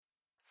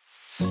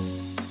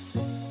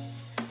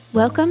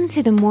Welcome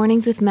to the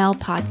Mornings with Mel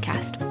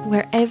podcast,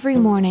 where every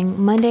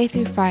morning, Monday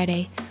through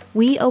Friday,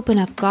 we open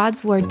up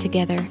God's Word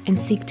together and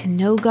seek to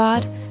know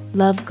God,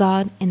 love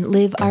God, and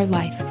live our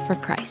life for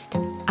Christ.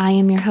 I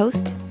am your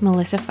host,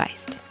 Melissa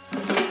Feist.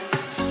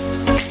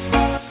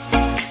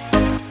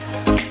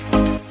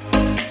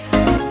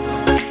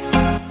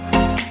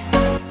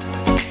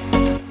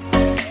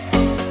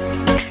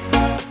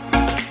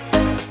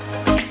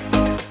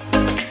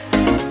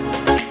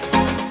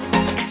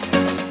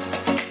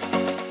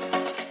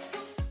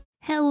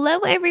 Hello,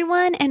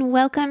 everyone, and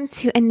welcome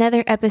to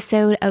another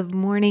episode of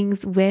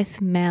Mornings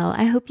with Mel.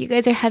 I hope you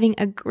guys are having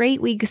a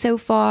great week so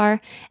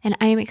far, and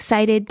I am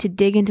excited to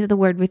dig into the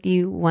Word with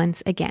you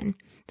once again.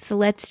 So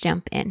let's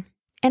jump in.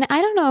 And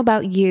I don't know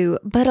about you,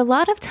 but a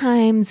lot of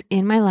times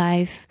in my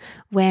life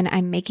when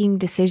I'm making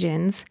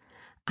decisions,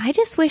 I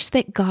just wish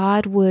that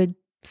God would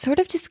sort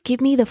of just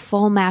give me the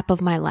full map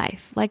of my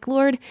life. Like,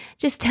 Lord,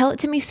 just tell it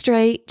to me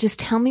straight. Just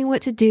tell me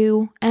what to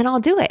do, and I'll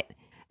do it.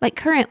 Like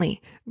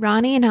currently,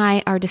 Ronnie and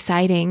I are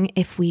deciding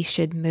if we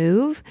should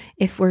move,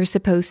 if we're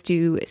supposed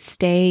to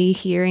stay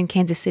here in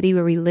Kansas City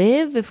where we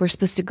live, if we're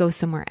supposed to go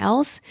somewhere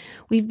else.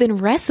 We've been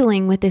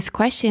wrestling with this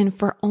question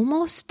for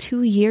almost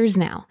 2 years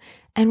now.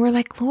 And we're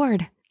like,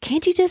 Lord,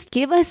 can't you just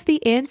give us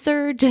the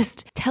answer?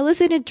 Just tell us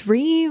in a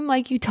dream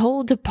like you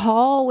told to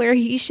Paul where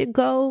he should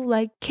go.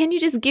 Like, can you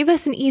just give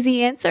us an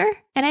easy answer?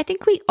 And I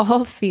think we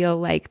all feel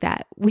like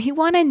that. We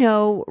want to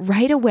know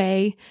right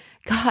away,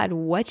 God,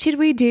 what should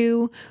we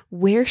do?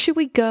 Where should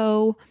we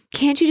go?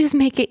 Can't you just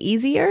make it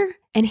easier?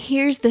 And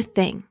here's the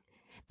thing.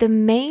 The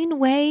main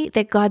way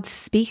that God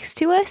speaks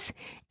to us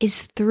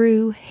is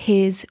through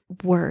His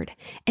Word.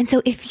 And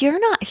so if you're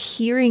not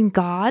hearing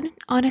God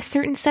on a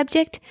certain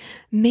subject,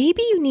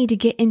 maybe you need to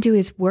get into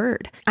His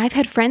Word. I've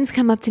had friends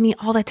come up to me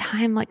all the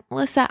time like,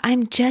 Melissa,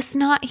 I'm just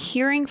not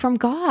hearing from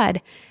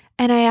God.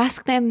 And I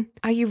ask them,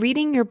 are you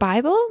reading your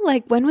Bible?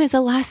 Like, when was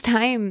the last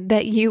time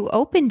that you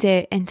opened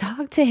it and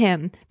talked to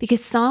Him?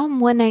 Because Psalm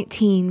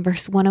 119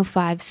 verse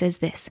 105 says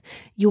this,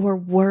 your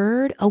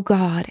word, O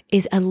God,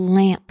 is a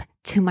lamp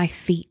to my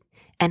feet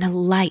and a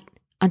light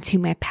unto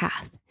my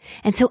path.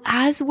 And so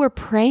as we're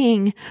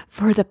praying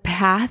for the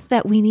path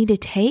that we need to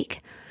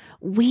take,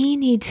 we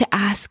need to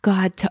ask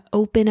God to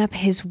open up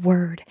His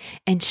Word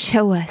and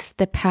show us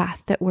the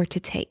path that we're to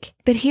take.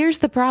 But here's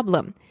the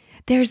problem.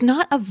 There's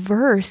not a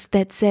verse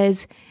that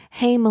says,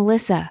 hey,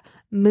 Melissa,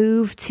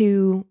 move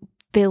to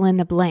fill in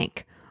the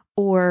blank,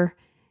 or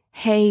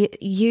hey,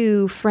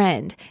 you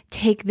friend,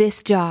 take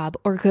this job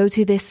or go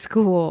to this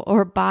school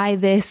or buy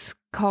this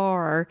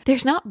car.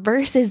 There's not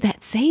verses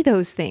that say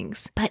those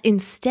things, but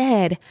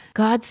instead,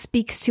 God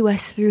speaks to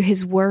us through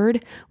His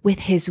Word with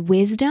His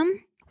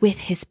wisdom, with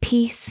His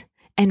peace,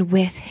 and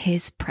with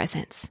His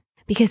presence.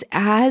 Because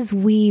as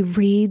we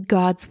read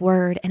God's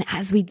Word and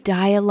as we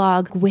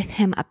dialogue with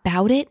Him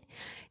about it,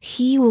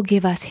 He will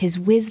give us His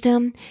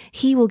wisdom.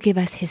 He will give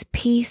us His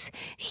peace.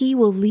 He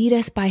will lead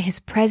us by His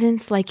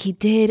presence like He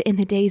did in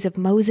the days of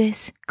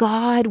Moses.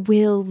 God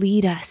will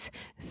lead us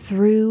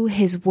through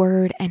His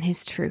Word and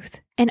His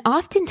truth. And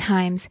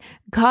oftentimes,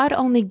 God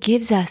only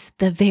gives us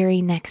the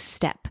very next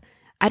step.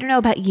 I don't know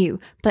about you,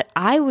 but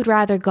I would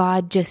rather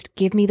God just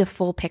give me the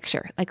full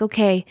picture. Like,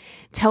 okay,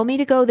 tell me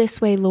to go this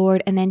way,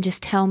 Lord, and then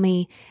just tell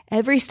me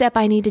every step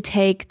I need to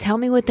take. Tell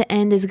me what the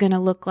end is going to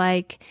look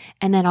like,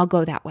 and then I'll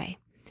go that way.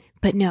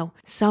 But no,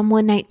 Psalm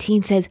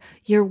 119 says,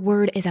 your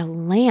word is a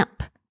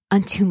lamp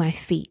unto my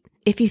feet.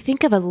 If you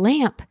think of a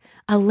lamp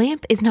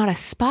is not a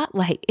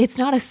spotlight. It's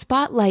not a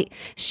spotlight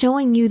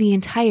showing you the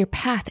entire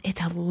path.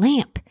 It's a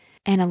lamp,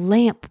 and a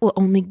lamp will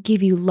only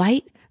give you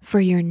light for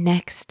your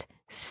next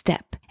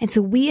step. And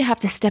so we have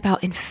to step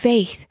out in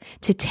faith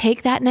to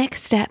take that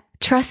next step,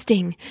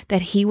 trusting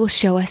that He will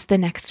show us the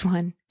next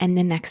one and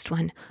the next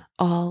one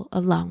all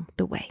along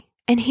the way.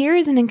 And here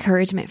is an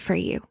encouragement for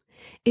you.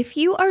 If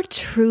you are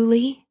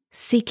truly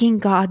seeking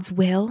God's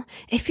will,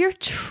 if you're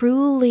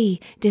truly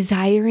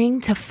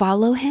desiring to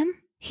follow Him,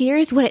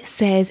 here's what it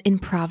says in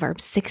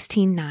Proverbs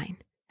 16:9.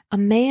 A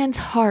man's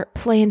heart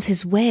plans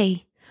his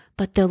way,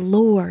 but the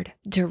Lord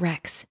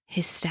directs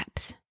his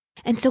steps.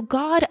 And so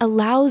God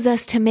allows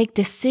us to make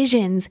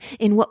decisions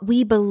in what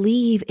we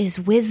believe is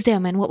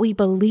wisdom and what we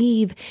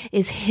believe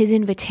is His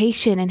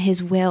invitation and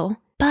His will.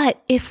 But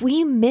if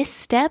we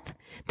misstep,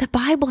 the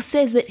Bible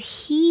says that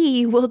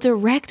He will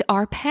direct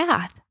our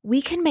path.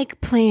 We can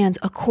make plans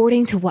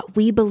according to what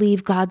we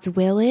believe God's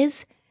will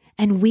is,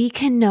 and we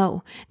can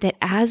know that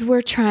as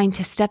we're trying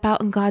to step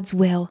out in God's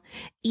will,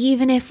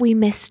 even if we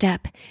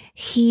misstep,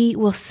 He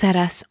will set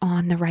us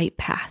on the right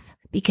path.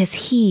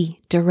 Because He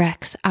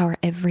directs our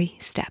every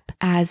step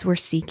as we're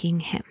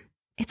seeking Him.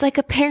 It's like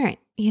a parent.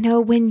 You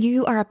know, when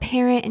you are a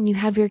parent and you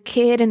have your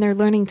kid and they're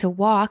learning to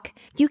walk,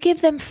 you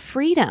give them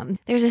freedom.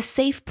 There's a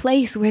safe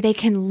place where they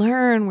can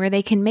learn, where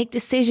they can make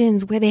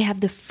decisions, where they have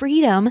the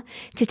freedom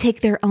to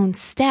take their own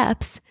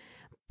steps.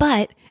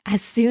 But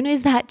as soon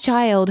as that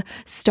child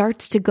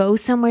starts to go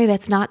somewhere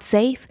that's not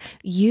safe,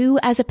 you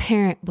as a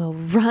parent will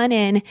run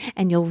in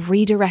and you'll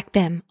redirect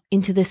them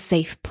into the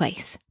safe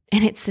place.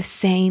 And it's the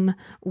same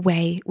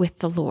way with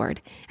the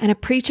Lord. And a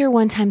preacher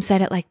one time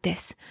said it like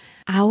this: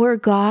 our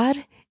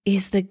God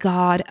is the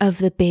God of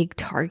the big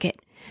target,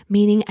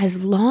 meaning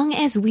as long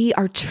as we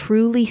are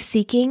truly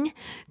seeking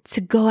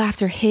to go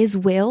after His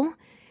will,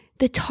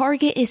 the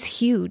target is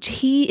huge.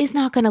 He is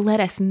not going to let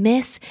us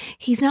miss.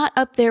 He's not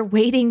up there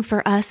waiting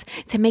for us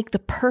to make the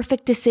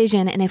perfect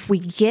decision. And if we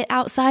get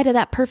outside of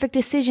that perfect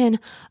decision,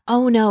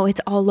 oh no, it's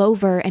all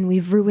over and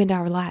we've ruined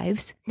our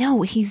lives.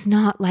 No, He's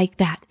not like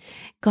that.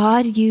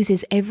 God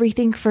uses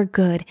everything for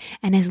good.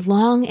 And as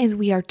long as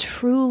we are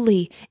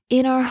truly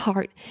in our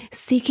heart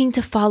seeking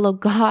to follow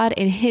God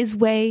in His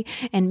way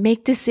and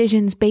make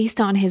decisions based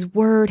on His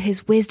word,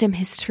 His wisdom,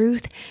 His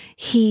truth,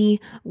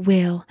 He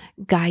will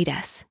guide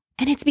us.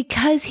 And it's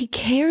because He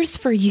cares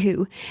for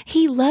you.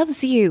 He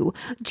loves you.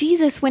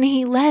 Jesus, when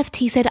He left,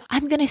 He said,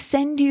 I'm going to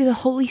send you the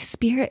Holy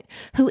Spirit,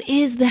 who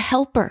is the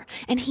helper,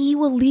 and He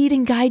will lead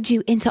and guide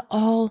you into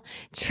all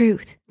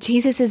truth.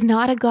 Jesus is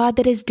not a God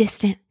that is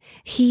distant.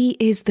 He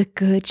is the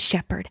good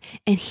shepherd,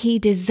 and He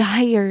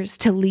desires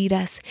to lead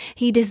us.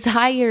 He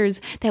desires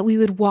that we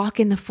would walk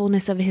in the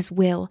fullness of His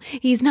will.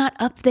 He's not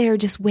up there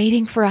just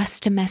waiting for us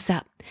to mess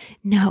up.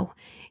 No.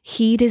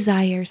 He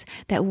desires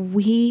that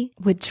we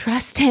would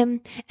trust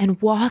Him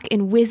and walk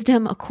in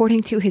wisdom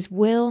according to His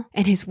will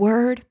and His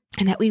word,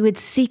 and that we would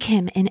seek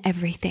Him in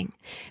everything.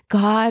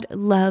 God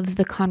loves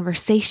the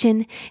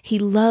conversation. He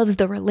loves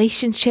the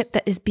relationship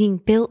that is being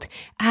built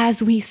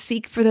as we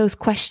seek for those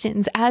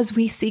questions, as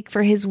we seek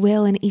for His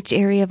will in each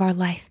area of our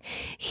life.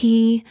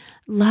 He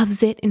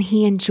loves it and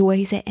He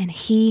enjoys it, and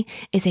He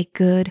is a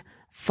good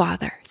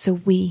Father, so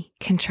we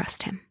can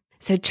trust Him.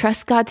 So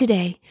trust God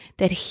today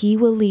that He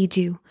will lead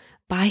you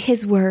by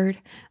His word,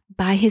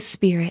 by His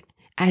Spirit,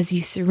 as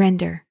you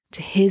surrender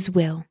to His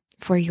will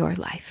for your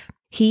life.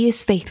 He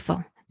is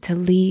faithful to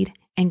lead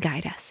and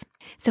guide us.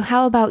 So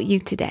how about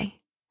you today?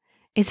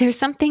 Is there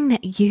something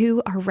that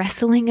you are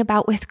wrestling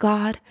about with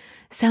God?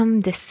 Some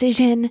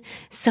decision,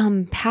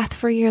 some path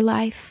for your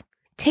life?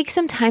 Take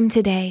some time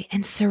today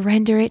and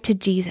surrender it to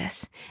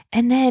Jesus,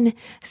 and then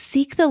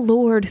seek the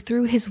Lord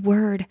through His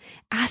word,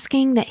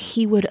 asking that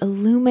He would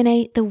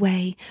illuminate the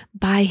way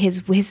by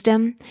His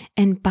wisdom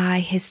and by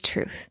His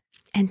truth.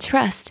 And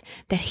trust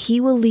that He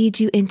will lead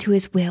you into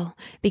His will,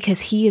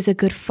 because He is a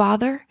good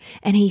Father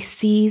and He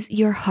sees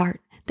your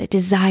heart that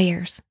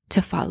desires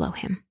to follow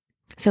Him.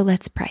 So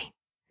let's pray.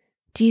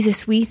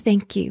 Jesus, we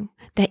thank You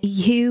that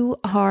You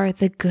are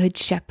the good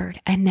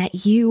shepherd and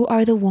that You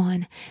are the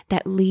one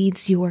that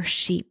leads your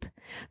sheep.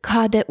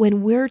 God, that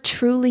when we're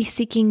truly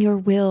seeking Your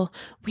will,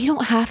 we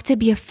don't have to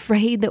be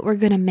afraid that we're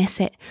going to miss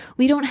it.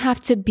 We don't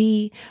have to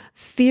be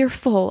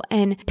fearful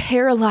and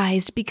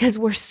paralyzed because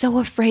we're so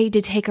afraid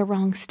to take a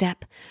wrong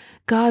step.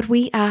 God,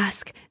 we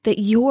ask that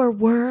Your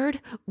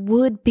word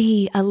would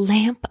be a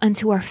lamp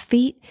unto our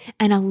feet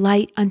and a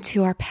light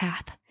unto our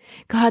path.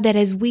 God, that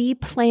as we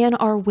plan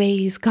our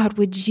ways, God,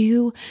 would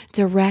You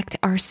direct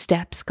our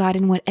steps, God,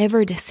 in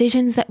whatever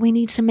decisions that we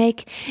need to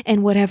make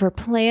and whatever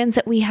plans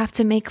that we have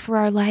to make for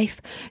our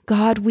life.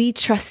 God, we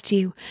trust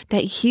You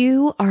that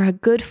You are a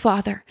good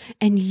Father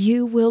and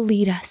You will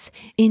lead us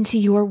into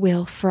Your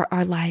will for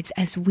our lives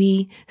as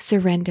we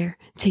surrender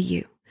to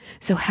You.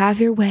 So have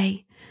Your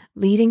way,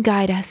 lead and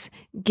guide us,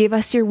 give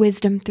us Your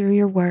wisdom through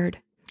Your word,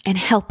 and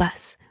help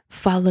us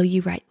follow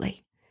You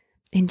rightly.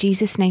 In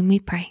Jesus' name we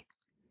pray.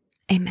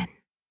 Amen.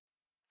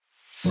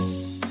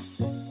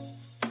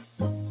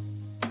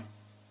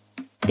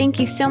 Thank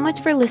you so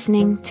much for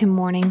listening to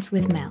Mornings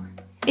with Mel.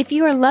 If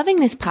you are loving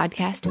this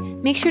podcast,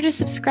 make sure to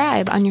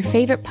subscribe on your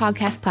favorite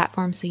podcast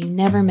platform so you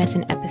never miss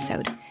an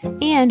episode.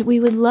 And we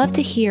would love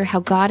to hear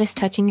how God is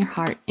touching your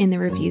heart in the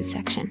reviews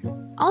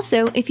section.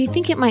 Also, if you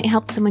think it might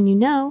help someone you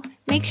know,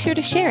 make sure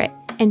to share it.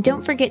 And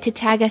don't forget to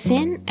tag us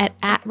in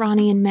at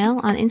Ronnie and Mel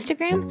on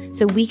Instagram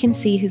so we can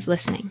see who's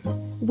listening.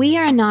 We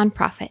are a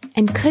nonprofit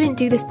and couldn't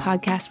do this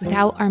podcast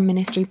without our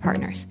ministry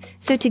partners.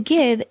 So to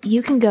give,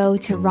 you can go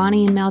to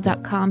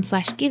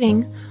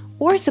ronnieandmel.com/giving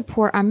or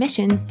support our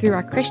mission through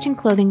our Christian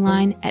clothing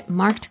line at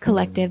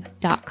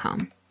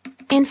markedcollective.com.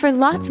 And for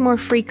lots more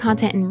free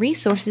content and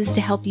resources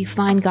to help you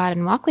find God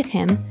and walk with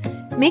Him,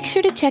 make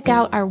sure to check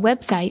out our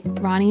website,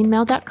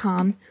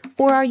 ronnieandmel.com,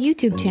 or our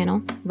YouTube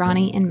channel,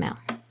 Ronnie and Mel.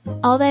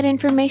 All that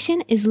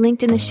information is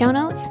linked in the show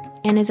notes,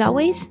 and as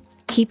always,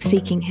 keep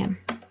seeking Him.